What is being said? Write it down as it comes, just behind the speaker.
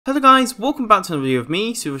Hello guys, welcome back to another video of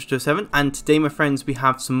me, Silver7, and today my friends we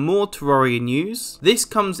have some more Terraria news. This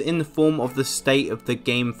comes in the form of the state of the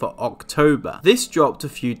game for October. This dropped a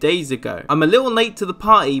few days ago. I'm a little late to the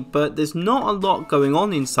party, but there's not a lot going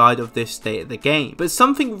on inside of this state of the game. But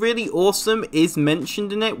something really awesome is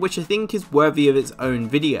mentioned in it, which I think is worthy of its own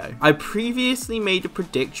video. I previously made a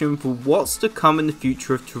prediction for what's to come in the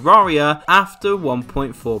future of Terraria after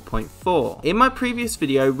 1.4.4. In my previous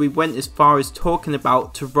video, we went as far as talking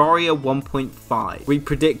about Terraria 1.5. We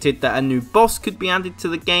predicted that a new boss could be added to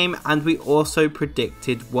the game, and we also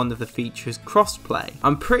predicted one of the features, crossplay.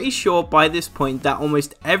 I'm pretty sure by this point that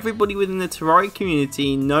almost everybody within the Terraria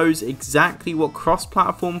community knows exactly what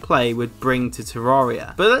cross-platform play would bring to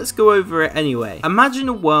Terraria. But let's go over it anyway. Imagine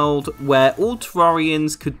a world where all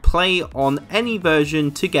Terrarians could play on any version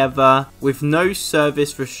together with no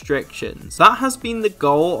service restrictions. That has been the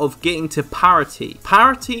goal of getting to parity.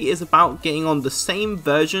 Parity is about getting on the same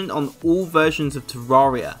version on all versions of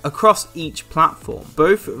Terraria across each platform.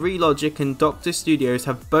 Both Relogic and Dr. Studios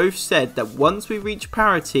have both said that once we reach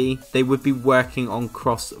parity, they would be working on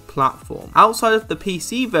cross-platform. Outside of the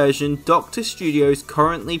PC version, Dr. Studios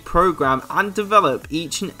currently program and develop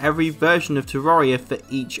each and every version of Terraria for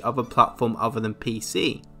each other platform other than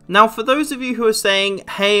PC. Now, for those of you who are saying,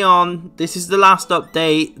 hey on, this is the last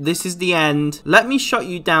update, this is the end, let me shut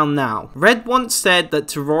you down now. Red once said that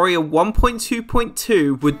Terraria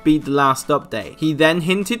 1.2.2 would be the last update. He then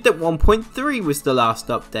hinted that 1.3 was the last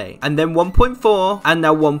update, and then 1.4, and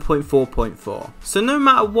now 1.4.4. So no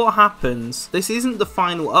matter what happens, this isn't the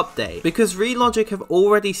final update, because Relogic have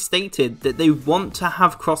already stated that they want to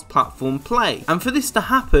have cross-platform play. And for this to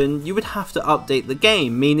happen, you would have to update the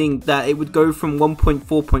game, meaning that it would go from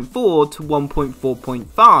 1.4.4 to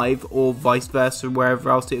 1.4.5 or vice versa, wherever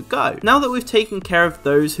else it would go. Now that we've taken care of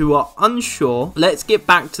those who are unsure, let's get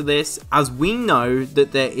back to this, as we know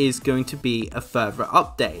that there is going to be a further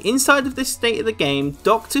update. Inside of this state of the game,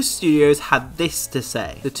 Dr. Studios had this to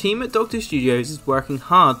say. The team at Dr. Studios is working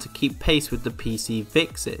hard to keep pace with the PC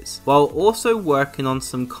fixes, while also working on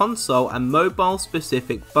some console and mobile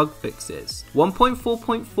specific bug fixes.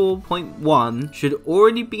 1.4.4.1 should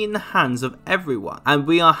already be in the hands of everyone, and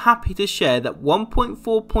we are happy to share that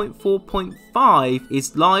 1.4.4.5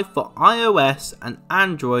 is live for iOS and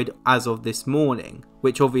Android as of this morning,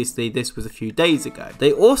 which obviously this was a few days ago.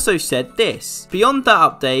 They also said this: beyond that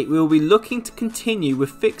update, we will be looking to continue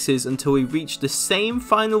with fixes until we reach the same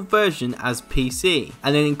final version as PC.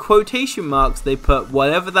 And then in quotation marks they put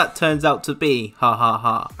whatever that turns out to be, ha ha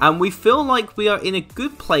ha. And we feel like we are in a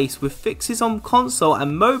good place with fixes on console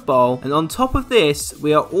and mobile, and on top of this,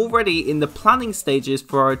 we are already in the planning stages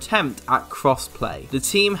for our attempt at crossplay. The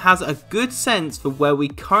team has a good sense for where we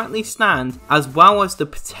currently stand, as well as the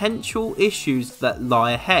potential issues that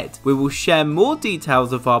lie ahead. We will share more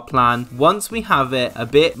details of our plan once we have it a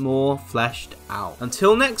bit more fleshed out.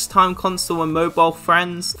 Until next time, console and mobile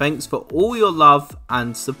friends, thanks for all your love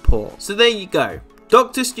and support. So there you go.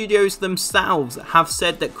 Dr. Studios themselves have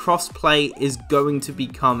said that crossplay is going to be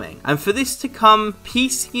coming, and for this to come,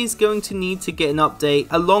 PC is going to need to get an update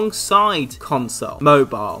alongside console,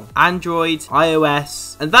 mobile, Android,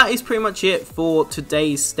 iOS, and that is pretty much it for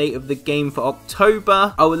today's state of the game for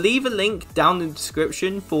October. I will leave a link down in the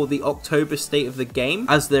description for the October state of the game,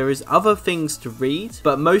 as there is other things to read,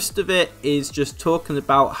 but most of it is just talking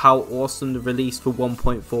about how awesome the release for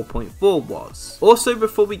 1.4.4 was. Also,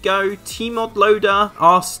 before we go, Tmod Loader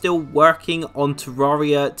are still working on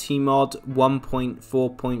Terraria Tmod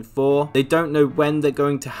 1.4.4. They don't know when they're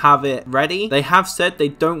going to have it ready. They have said they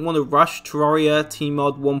don't want to rush Terraria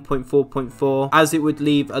Tmod 1.4.4, as it would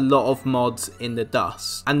leave a lot of mods in the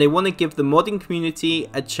dust, and they want to give the modding community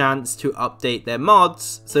a chance to update their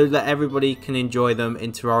mods so that everybody can enjoy them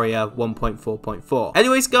in Terraria 1.4.4.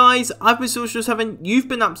 Anyways guys, I've been Silver7, you've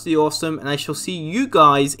been absolutely awesome, and I shall see you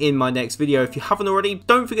guys in my next video. If you haven't already,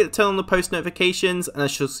 don't forget to turn on the post notifications, and I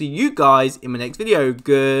shall see you guys in my next video.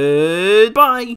 Goodbye!